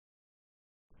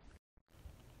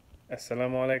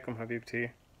Assalamu alaikum,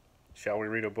 Habibti. Shall we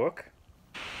read a book?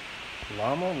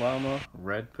 Llama, Llama,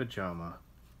 Red Pajama.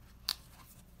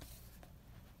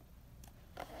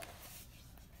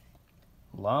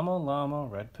 Llama, Llama,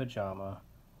 Red Pajama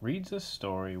reads a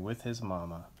story with his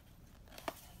mama.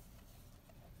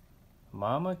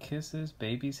 Mama kisses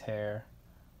baby's hair.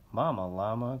 Mama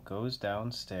Llama goes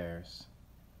downstairs.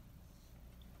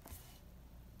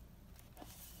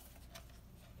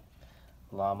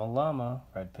 Llama, Llama,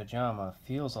 Red Pajama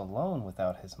feels alone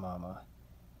without his mama.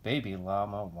 Baby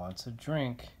Llama wants a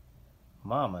drink.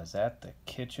 Mama's at the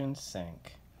kitchen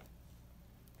sink.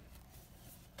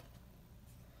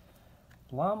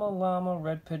 Llama, Llama,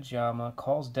 Red Pajama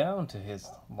calls down to his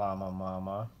llama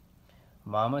mama.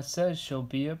 Mama says she'll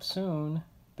be up soon.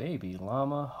 Baby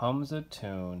Llama hums a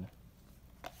tune.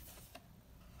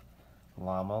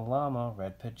 Llama, Llama,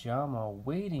 Red Pajama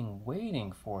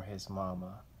waiting for his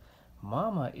mama.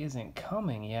 Mama isn't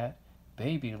coming yet.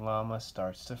 Baby Llama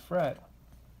starts to fret.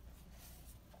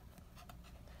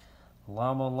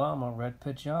 Llama, Llama, Red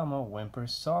Pajama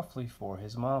whimpers softly for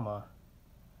his mama.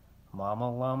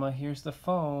 Mama Llama hears the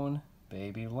phone.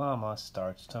 Baby Llama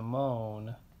starts to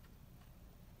moan.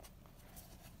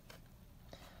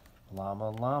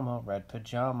 Llama, Llama, Red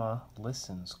Pajama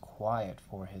listens quiet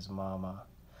for his mama.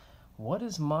 What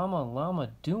is Mama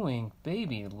Llama doing?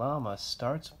 Baby Llama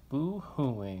starts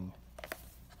boo-hooing.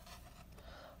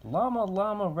 Llama,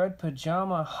 Llama, Red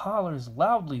Pajama hollers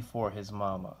loudly for his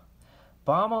mama.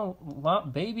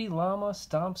 Baby Llama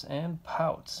stomps and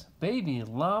pouts. Baby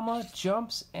Llama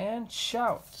jumps and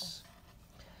shouts.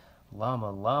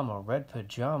 Llama, Llama, Red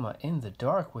Pajama in the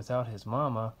dark without his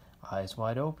mama. Eyes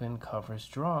wide open, covers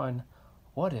drawn.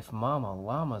 What if Mama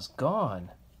Llama's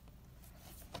gone?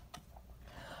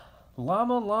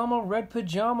 Llama, Llama, Red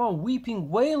Pajama weeping,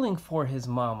 wailing for his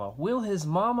mama. Will his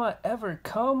mama ever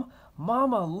come?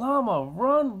 Mama Llama,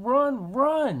 run, run,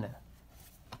 run!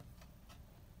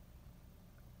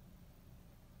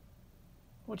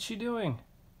 What's she doing?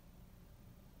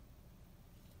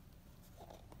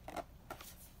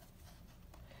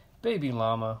 Baby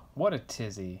Llama, what a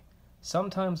tizzy.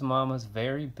 Sometimes Mama's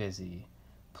very busy.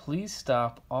 Please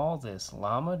stop all this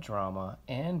llama drama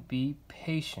and be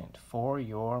patient for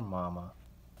your mama.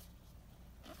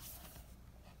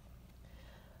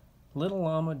 Little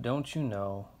llama, don't you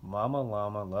know, Mama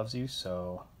Llama loves you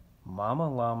so. Mama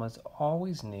Llama's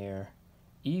always near,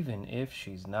 even if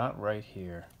she's not right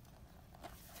here.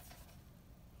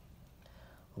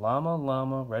 Llama,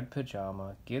 Llama, Red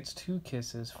Pajama gets 2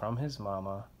 kisses from his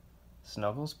mama,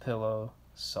 snuggles pillow,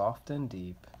 soft and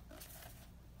deep.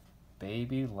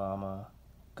 Baby Llama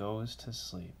goes to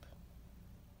sleep.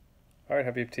 All right,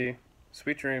 Habibti.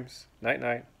 Sweet dreams. Night,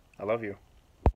 night. I love you.